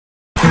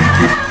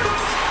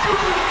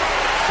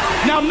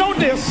Now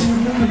notice,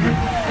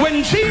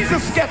 when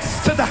Jesus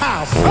gets to the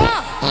house,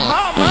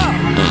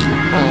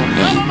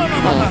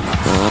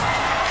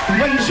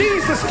 when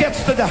Jesus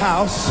gets to the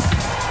house,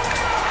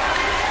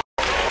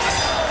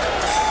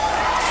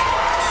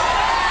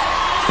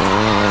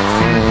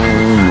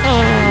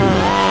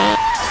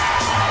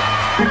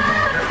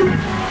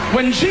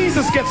 when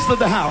Jesus gets to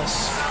the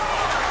house,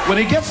 when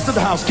he gets to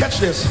the house, catch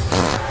this,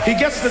 he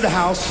gets to the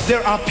house,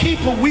 there are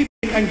people weeping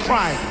and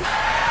crying.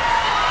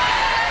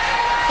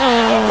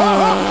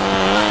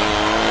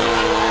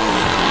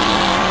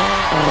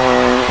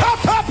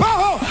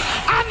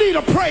 I need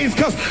a praise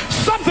because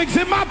something's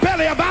in my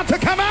belly about to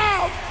come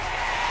out.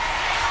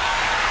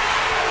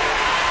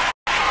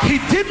 He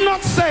did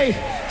not say,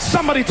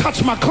 somebody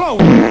touch my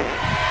clothes.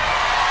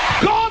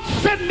 God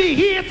sent me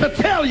here to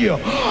tell you,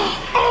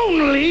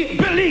 only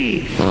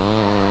believe.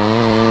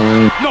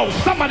 No,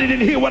 somebody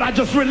didn't hear what I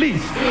just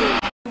released.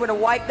 We would have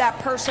wiped that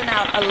person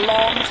out a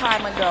long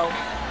time ago.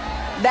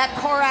 That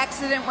car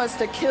accident was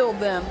to kill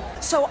them.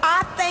 So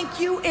I thank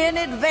you in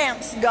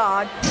advance,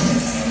 God. I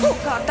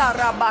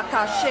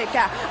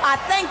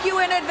thank you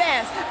in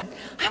advance.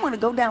 I want to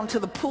go down to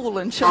the pool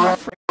and show my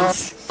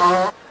friends.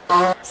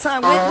 So I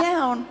went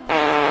down.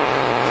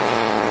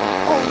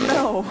 Oh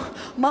no,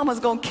 Mama's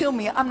gonna kill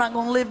me. I'm not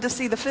gonna live to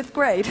see the 5th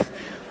grade.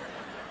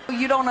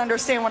 You don't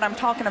understand what I'm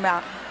talking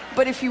about.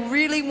 But if you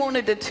really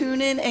wanted to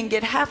tune in and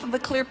get half of the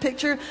clear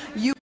picture,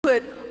 you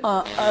put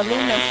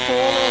aluminum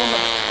foil on the...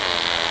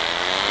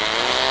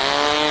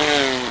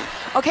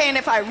 Okay, and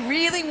if I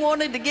really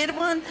wanted to get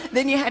one,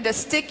 then you had to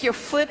stick your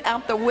foot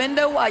out the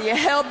window while you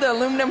held the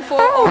aluminum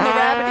foil on the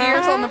rabbit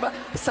ears on the...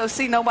 So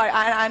see, nobody,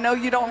 I know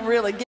you don't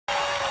really get...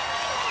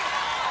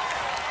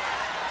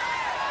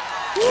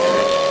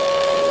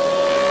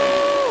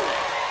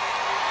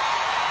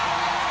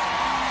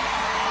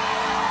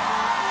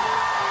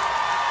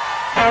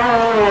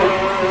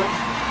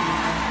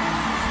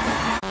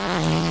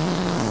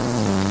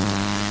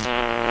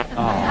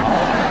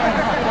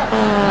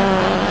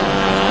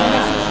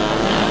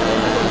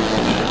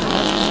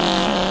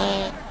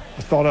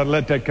 Thought I'd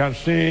let that kind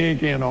of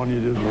sink in on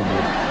you just a little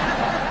bit.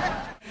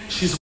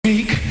 She's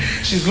weak,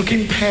 she's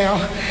looking pale,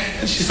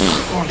 and she's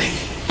crawling.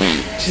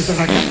 She said,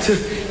 I got to,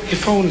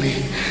 if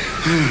only.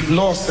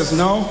 Lord says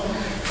no,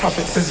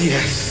 prophet says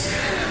yes.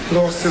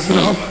 Lord says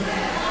no,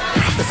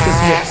 prophet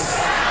says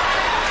yes.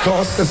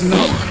 God says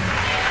no,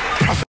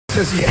 prophet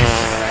says yes.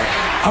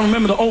 I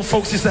remember the old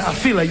folks, he said, I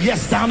feel a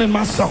yes down in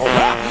my soul.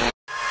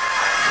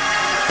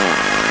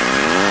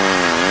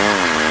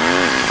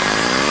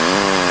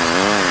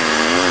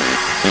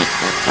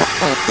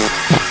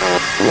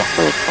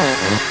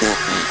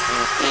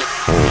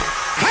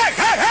 Hey,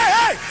 hey, hey,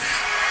 hey!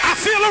 I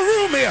feel a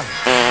room here. I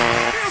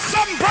feel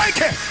something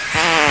breaking.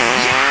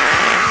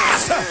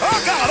 Yes!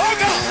 Oh God, oh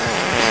God.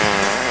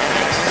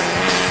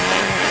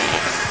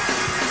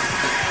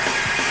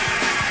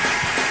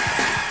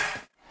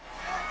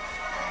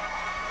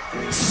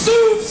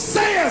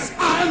 Soothsayers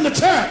are in the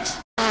church.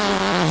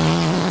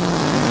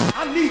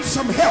 I need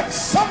some help.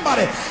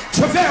 Somebody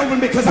travail with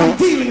me because I'm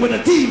dealing with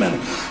a demon.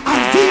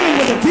 I'm dealing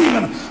with a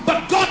demon.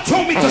 But God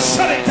told me to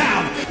shut it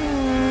down.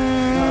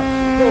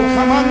 Lord,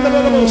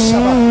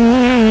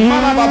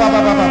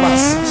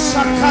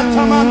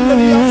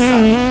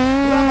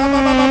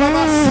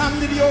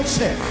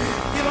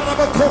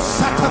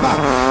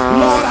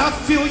 I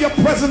feel your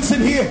presence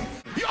in here.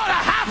 You ought to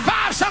high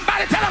five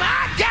somebody, tell them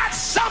I got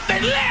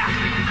something left.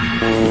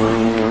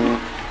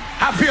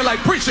 I feel like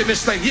preaching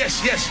this thing.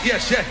 Yes, yes,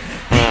 yes, yes.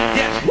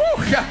 Yes.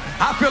 Woo, yeah.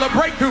 I feel a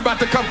breakthrough about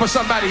to come for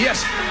somebody.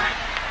 Yes.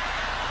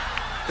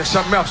 There's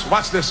something else.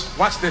 Watch this.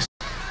 Watch this.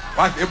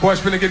 Watch, your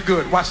boy's finna get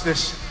good. Watch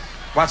this.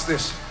 Watch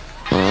this.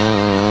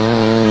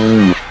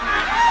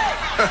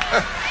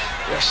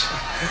 Yes.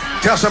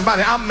 Tell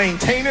somebody I'm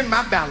maintaining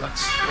my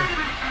balance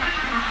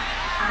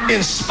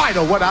in spite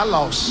of what I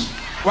lost.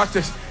 Watch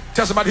this.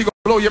 Tell somebody he's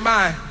gonna blow your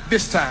mind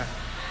this time.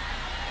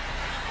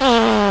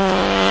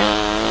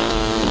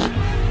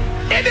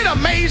 Isn't it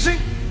amazing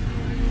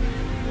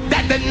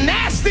that the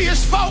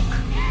nastiest folk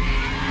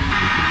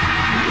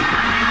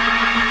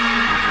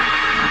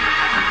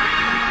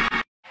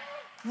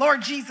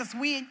Lord Jesus,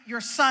 we, your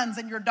sons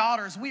and your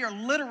daughters, we are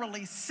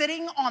literally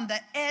sitting on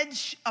the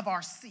edge of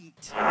our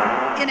seat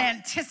in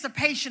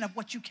anticipation of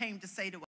what you came to say to us.